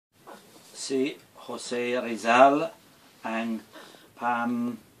si Jose Rizal ang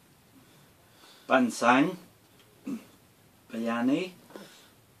pambansang bayani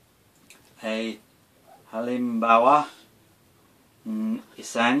ay halimbawa ng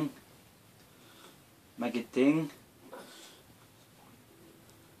isang magiting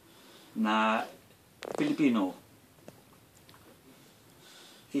na Pilipino.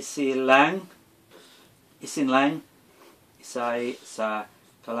 Isinlang isay sa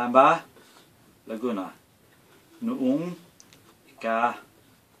Calamba, Laguna noong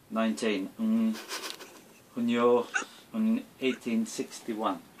ika-19 Hunyo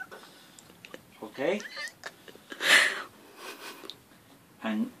 1861. Okay?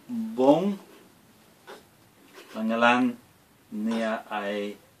 Ang buong pangalan niya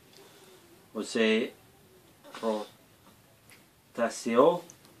ay Jose Protasio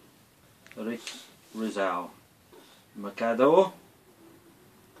Rizal Mercado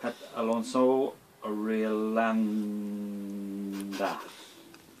at Alonso Rilanda.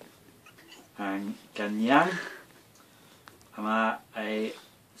 Ang kanyang ama ay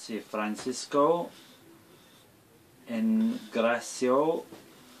si Francisco Engracio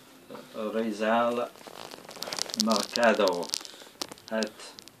Rizal Mercado at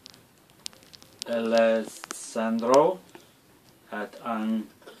Alessandro at ang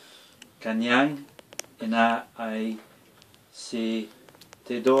kanyang ina ay si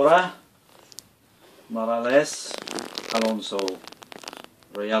Teodora Morales Alonso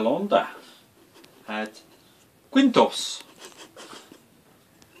Realonda at Quintos.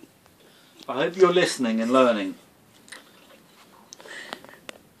 I hope you're listening and learning.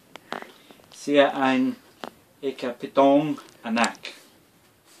 Siya ang ikapitong anak.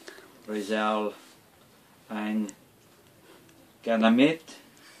 Rizal ang ganamit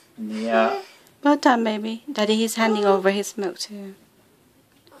niya. Well done, baby. Daddy, he's handing over his milk to you.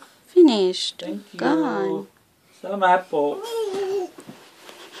 Finished. Thank you. Gone. Salamat po.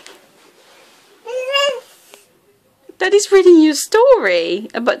 Daddy's reading you a story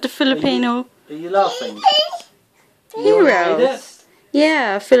about the Filipino Are you laughing? hero.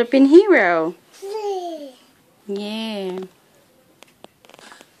 Yeah, Philippine hero. Yeah.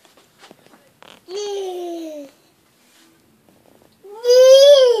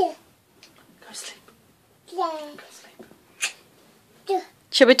 Go sleep. Go sleep.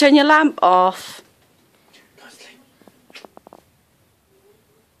 Shall we turn your lamp off? Go sleep.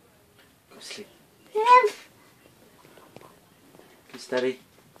 Go sleep. Kiss Daddy.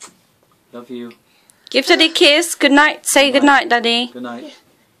 Love you. Give Daddy a kiss. Good night. Say good night, Daddy. Good night.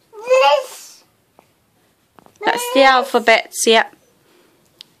 That's the alphabets, yep.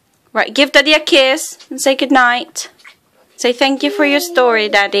 Right, give Daddy a kiss and say good night. Say thank you for your story,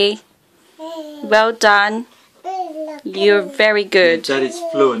 Daddy. Well done. You're very good. Daddy's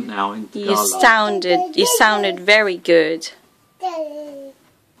fluent now in Tagalog. You sounded very good.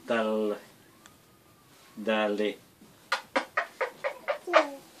 Dali.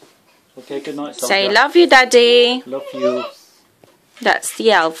 Okay, good night, Soldier. Say love you, Daddy. Love you. That's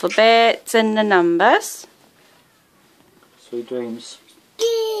the alphabets and the numbers. Sweet dreams.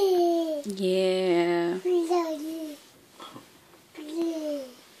 Yeah.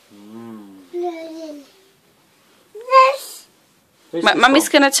 Right, Mummy's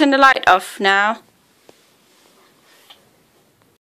gonna turn the light off now.